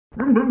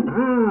Beep,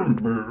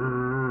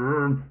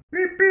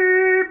 beep.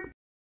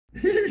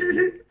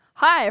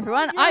 Hi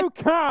everyone, You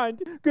can't,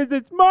 because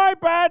it's my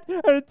bat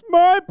and it's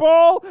my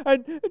ball,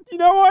 and you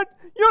know what?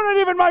 You're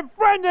not even my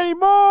friend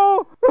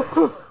anymore!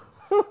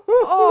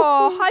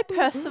 Oh, hi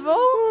Percival.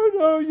 Oh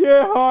no,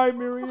 yeah, hi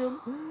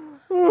Miriam.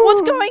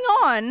 What's going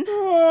on?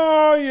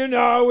 Oh, you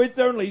know, it's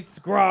only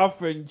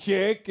Scruff and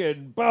Chick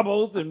and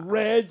Bubbles and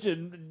Reg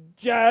and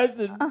Jazz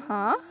and...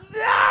 Uh-huh.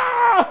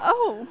 Ah!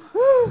 Oh,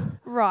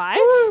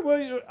 right.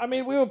 Well, I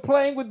mean, we were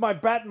playing with my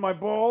bat and my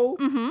ball,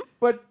 Mm-hmm.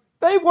 but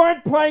they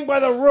weren't playing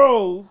by the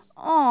rules.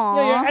 Aww.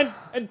 Yeah,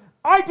 and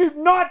I do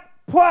not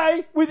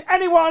play with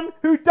anyone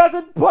who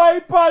doesn't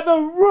play by the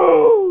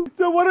rules.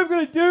 So what I'm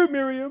going to do,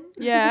 Miriam,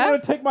 is I'm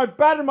going to take my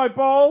bat and my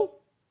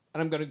ball,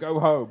 and I'm going to go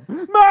home.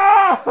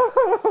 Ma!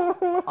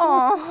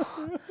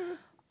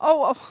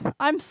 Oh,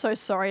 I'm so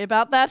sorry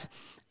about that.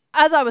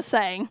 As I was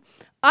saying,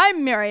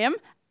 I'm Miriam,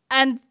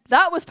 and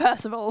that was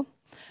Percival.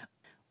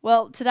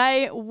 Well,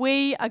 today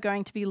we are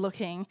going to be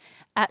looking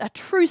at a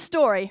true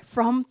story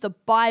from the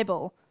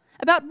Bible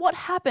about what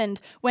happened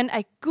when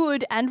a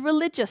good and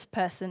religious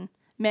person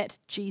met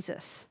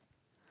Jesus.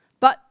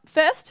 But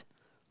first,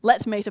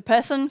 let's meet a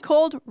person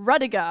called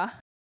Rudiger.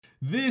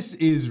 This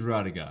is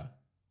Rudiger,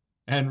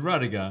 and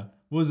Rudiger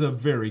was a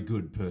very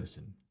good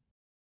person.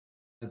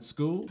 At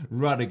school,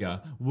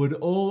 Rudiger would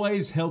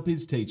always help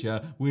his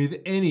teacher with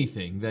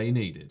anything they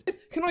needed.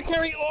 Can I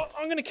carry,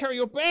 I'm going to carry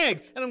your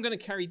bag, and I'm going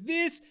to carry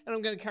this, and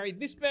I'm going to carry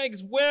this bag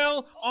as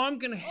well. I'm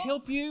going to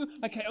help you.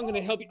 Okay, I'm going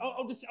to help you.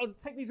 I'll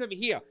take these over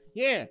here.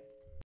 Yeah.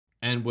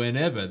 And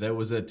whenever there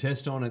was a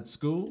test on at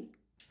school,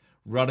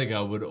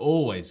 Rudiger would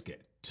always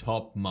get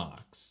top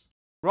marks.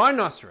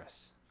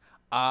 Rhinoceros.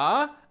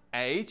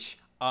 R-H-I-N-O-C-E-R-O-S.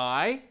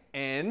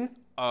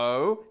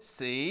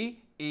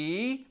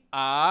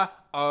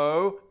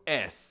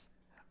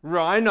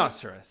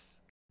 Rhinoceros.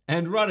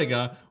 And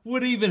Rudiger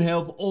would even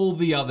help all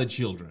the other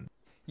children.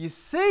 You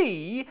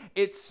see,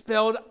 it's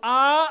spelled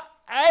R-H-I-N,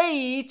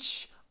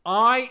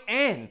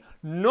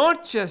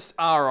 not just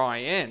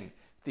R-I-N.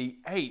 The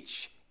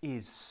H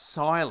is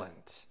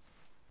silent.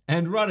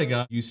 And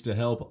Rudiger used to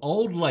help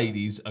old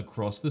ladies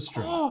across the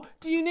street. Oh,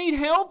 do you need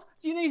help?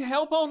 Do you need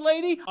help, old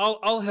lady?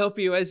 I'll help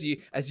you as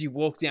you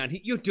walk down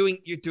here. You're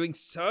doing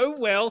so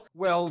well.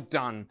 Well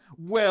done.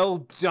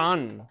 Well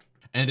done.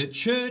 And at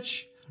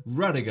church,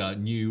 Rudiger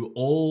knew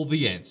all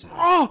the answers.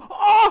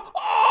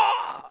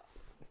 Oh!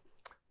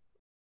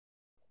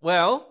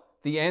 Well,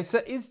 the answer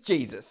is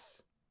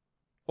Jesus.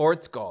 Or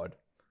it's God.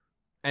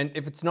 And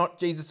if it's not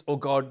Jesus or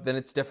God, then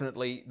it's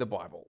definitely the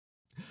Bible.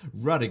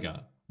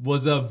 Rudiger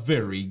was a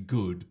very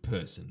good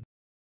person.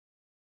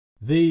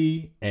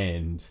 The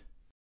end.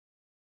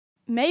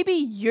 Maybe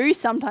you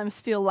sometimes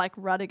feel like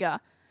Rudiger.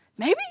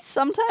 Maybe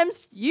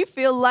sometimes you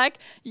feel like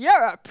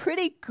you're a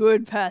pretty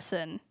good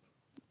person.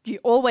 You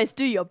always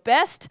do your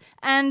best,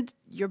 and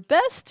your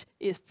best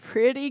is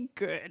pretty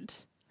good.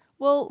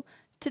 Well,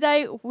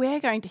 today we're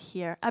going to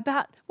hear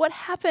about what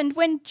happened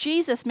when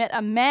Jesus met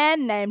a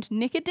man named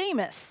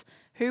Nicodemus,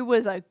 who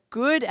was a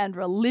good and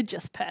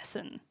religious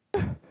person.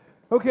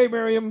 Okay,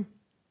 Miriam,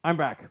 I'm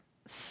back.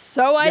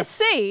 So I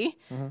see.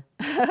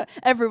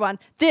 Everyone,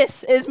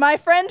 this is my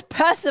friend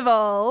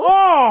Percival.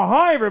 Oh,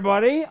 hi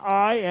everybody.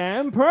 I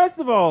am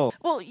Percival.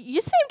 Well,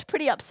 you seemed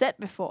pretty upset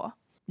before.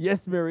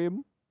 Yes,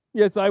 Miriam.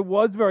 Yes, I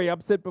was very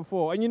upset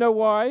before. And you know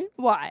why?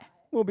 Why?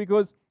 Well,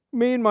 because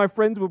me and my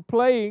friends were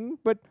playing,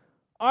 but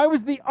I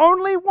was the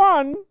only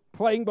one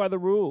playing by the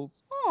rules.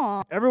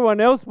 Aw.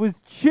 Everyone else was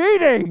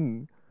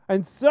cheating.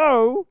 And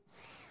so,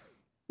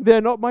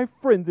 they're not my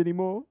friends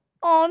anymore.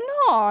 Oh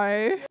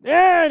no.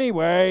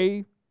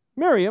 Anyway,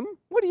 Miriam,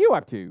 what are you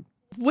up to?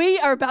 We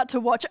are about to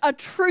watch a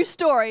true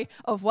story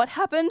of what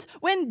happened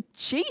when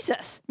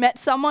Jesus met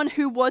someone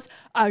who was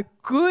a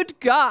good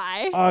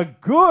guy. A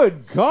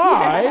good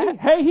guy? Yeah.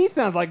 Hey, he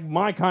sounds like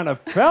my kind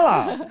of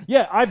fella.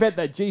 Yeah, I bet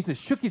that Jesus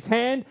shook his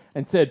hand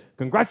and said,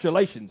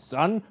 "Congratulations,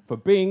 son, for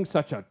being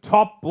such a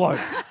top bloke."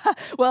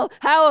 Well,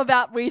 how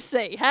about we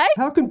see, hey?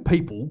 How can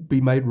people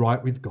be made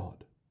right with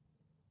God?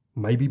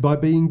 Maybe by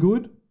being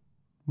good?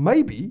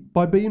 Maybe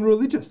by being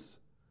religious.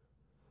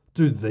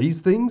 Do these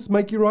things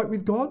make you right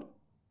with God?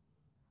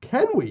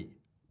 Can we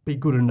be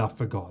good enough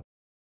for God?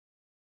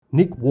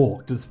 Nick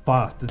walked as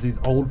fast as his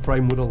old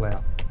frame would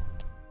allow.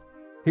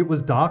 It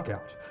was dark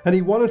out, and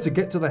he wanted to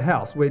get to the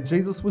house where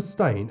Jesus was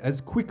staying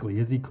as quickly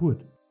as he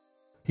could.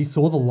 He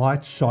saw the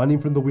light shining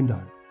from the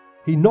window.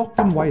 He knocked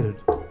and waited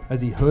as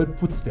he heard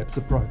footsteps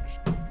approach.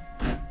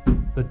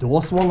 The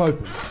door swung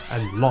open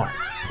and light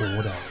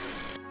poured out.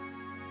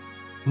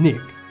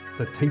 Nick,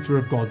 the teacher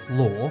of God's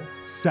law,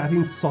 sat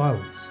in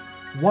silence,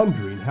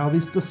 wondering how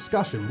this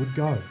discussion would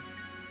go.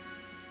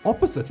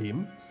 Opposite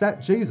him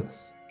sat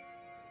Jesus.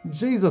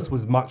 Jesus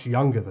was much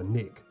younger than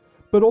Nick,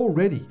 but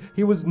already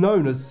he was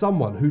known as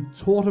someone who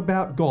taught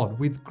about God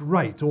with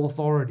great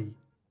authority.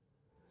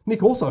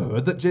 Nick also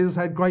heard that Jesus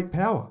had great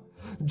power.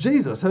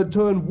 Jesus had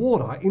turned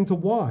water into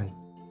wine.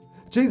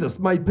 Jesus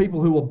made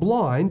people who were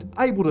blind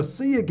able to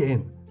see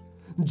again.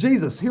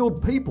 Jesus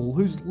healed people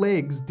whose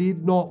legs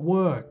did not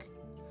work.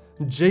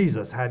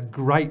 Jesus had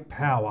great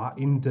power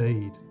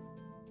indeed.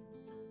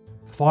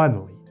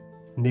 Finally,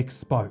 Nick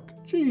spoke.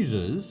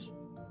 Jesus,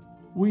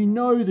 we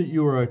know that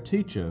you are a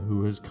teacher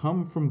who has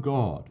come from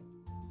God.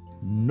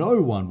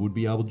 No one would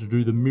be able to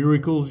do the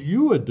miracles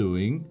you are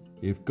doing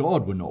if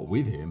God were not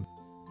with him.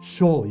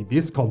 Surely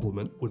this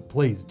compliment would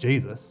please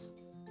Jesus.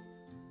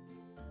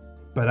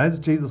 But as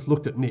Jesus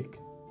looked at Nick,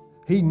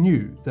 he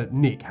knew that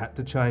Nick had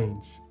to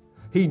change.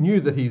 He knew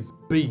that his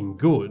being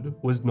good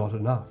was not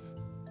enough.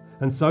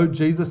 And so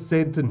Jesus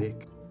said to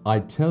Nick, I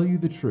tell you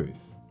the truth.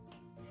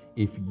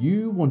 If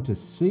you want to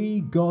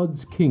see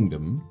God's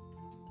kingdom,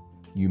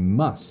 you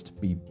must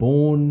be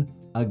born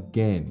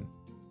again.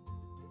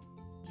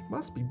 "You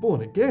must be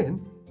born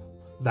again?"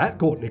 That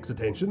caught Nick's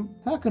attention,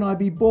 How can I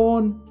be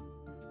born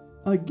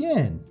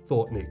again?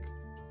 thought Nick.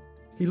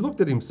 He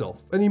looked at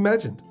himself and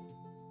imagined,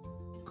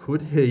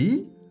 could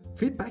he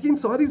fit back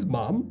inside his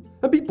mum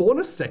and be born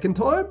a second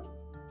time?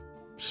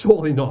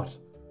 Surely not.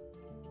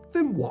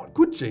 Then what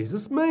could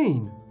Jesus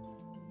mean?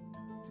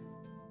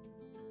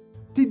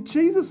 Did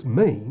Jesus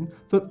mean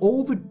that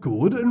all the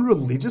good and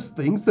religious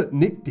things that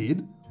Nick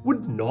did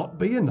would not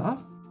be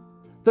enough?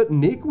 That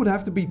Nick would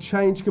have to be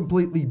changed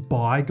completely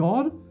by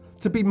God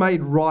to be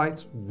made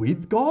right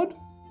with God?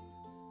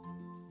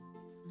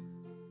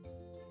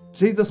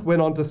 Jesus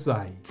went on to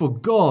say, For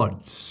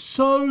God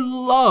so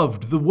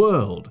loved the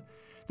world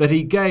that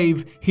he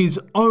gave his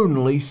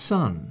only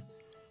Son,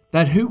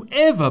 that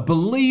whoever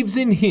believes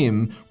in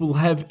him will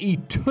have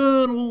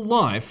eternal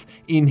life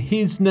in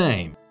his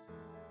name.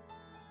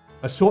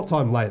 A short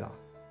time later,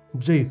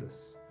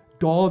 Jesus,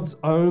 God's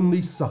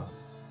only Son,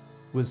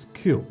 was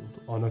killed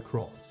on a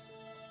cross.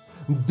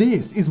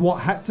 This is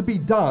what had to be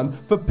done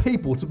for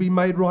people to be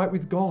made right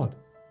with God.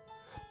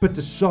 But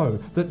to show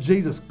that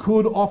Jesus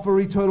could offer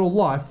eternal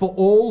life for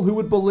all who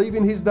would believe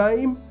in his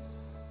name,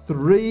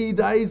 3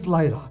 days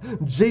later,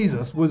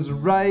 Jesus was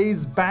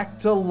raised back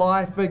to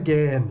life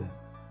again.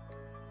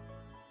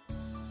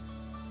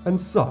 And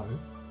so,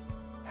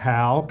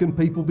 how can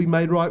people be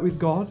made right with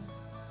God?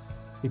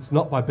 It's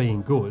not by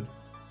being good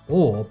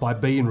or by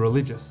being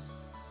religious.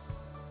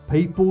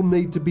 People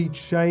need to be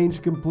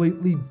changed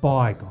completely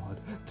by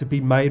God to be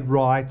made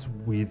right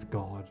with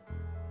God.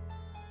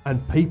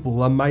 And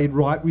people are made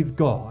right with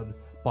God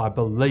by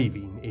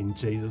believing in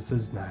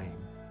Jesus' name.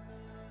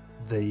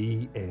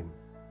 The end.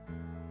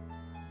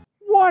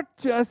 What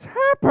just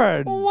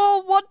happened?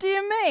 Well, what do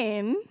you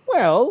mean?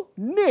 Well,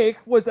 Nick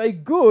was a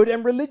good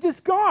and religious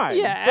guy.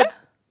 Yeah. But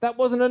that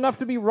wasn't enough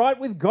to be right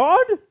with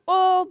God?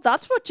 Well,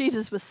 that's what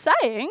Jesus was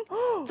saying.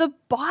 The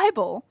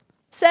Bible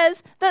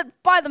says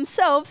that by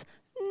themselves,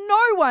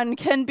 no one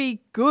can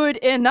be good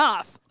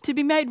enough to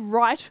be made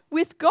right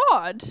with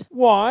God.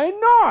 Why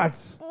not?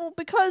 Well,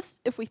 because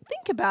if we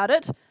think about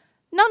it,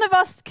 none of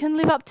us can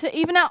live up to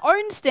even our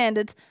own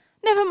standards,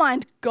 never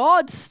mind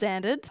God's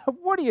standards.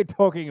 What are you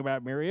talking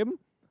about, Miriam?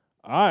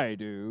 I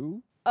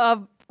do.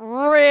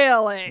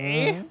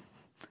 Really?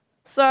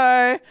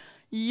 So,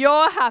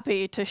 you're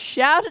happy to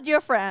shout at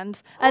your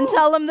friends and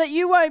tell them that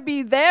you won't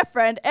be their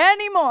friend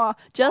anymore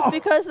just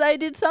because they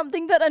did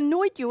something that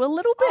annoyed you a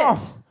little bit.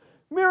 Oh,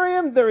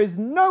 Miriam, there is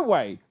no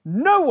way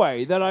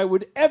that I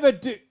would ever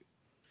do...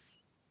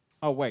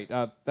 Oh, wait,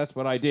 that's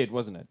what I did,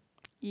 wasn't it?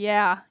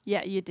 Yeah,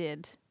 you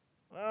did.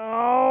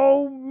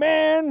 Oh,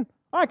 man,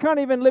 I can't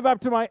even live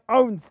up to my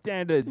own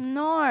standards.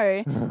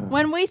 No,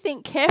 when we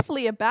think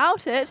carefully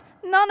about it,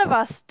 none of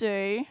us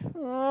do.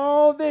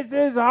 Oh, this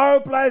is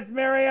hopeless,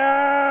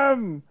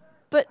 Miriam!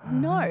 But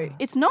no,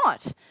 it's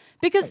not.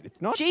 Because Wait,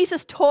 it's not?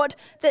 Jesus taught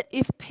that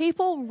if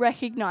people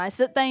recognize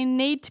that they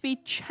need to be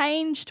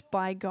changed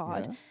by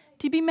God,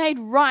 to be made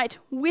right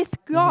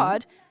with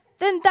God,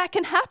 then that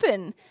can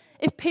happen.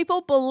 If people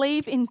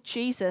believe in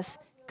Jesus,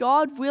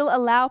 God will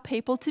allow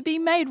people to be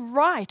made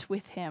right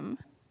with him.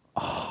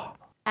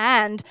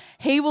 And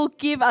he will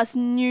give us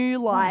new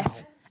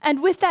life.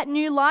 And with that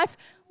new life,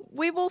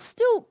 we will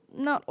still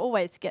not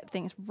always get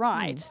things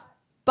right.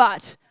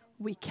 But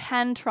we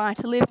can try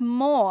to live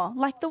more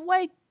like the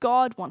way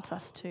God wants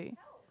us to,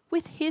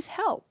 with his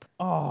help.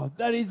 Oh,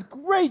 that is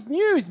great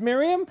news,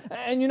 Miriam.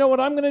 And you know what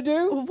I'm going to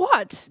do?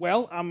 What?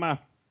 Well, I'm going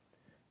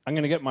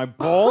to get my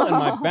ball and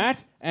my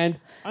bat, and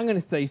I'm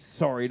going to say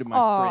sorry to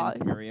my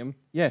friends, Miriam.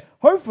 Yeah,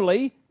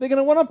 hopefully they're going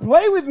to want to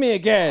play with me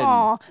again.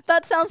 Oh,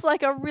 that sounds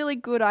like a really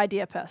good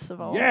idea,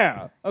 Percival.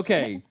 Yeah,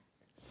 okay.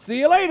 See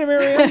you later,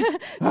 Miriam.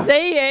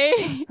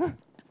 See you.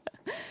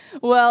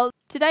 Well,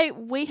 today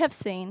we have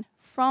seen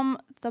from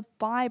the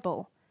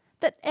Bible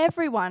that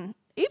everyone,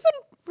 even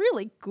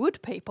really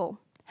good people,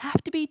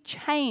 have to be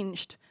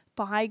changed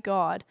by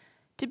God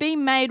to be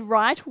made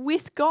right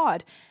with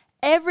God.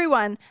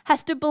 Everyone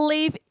has to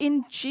believe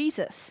in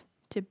Jesus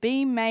to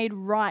be made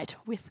right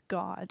with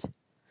God.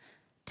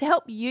 To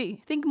help you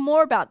think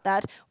more about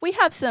that, we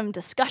have some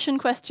discussion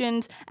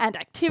questions and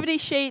activity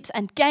sheets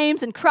and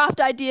games and craft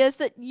ideas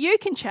that you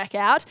can check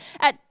out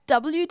at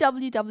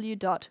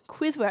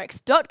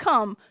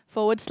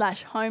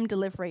www.quizworks.com/home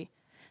delivery.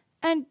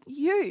 And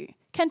you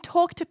can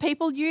talk to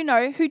people you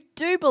know who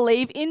do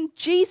believe in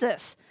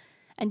Jesus.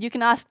 and you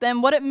can ask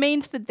them what it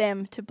means for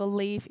them to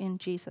believe in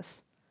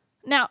Jesus.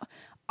 Now,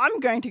 I'm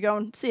going to go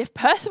and see if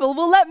Percival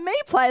will let me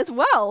play as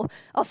well.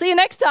 I'll see you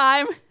next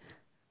time.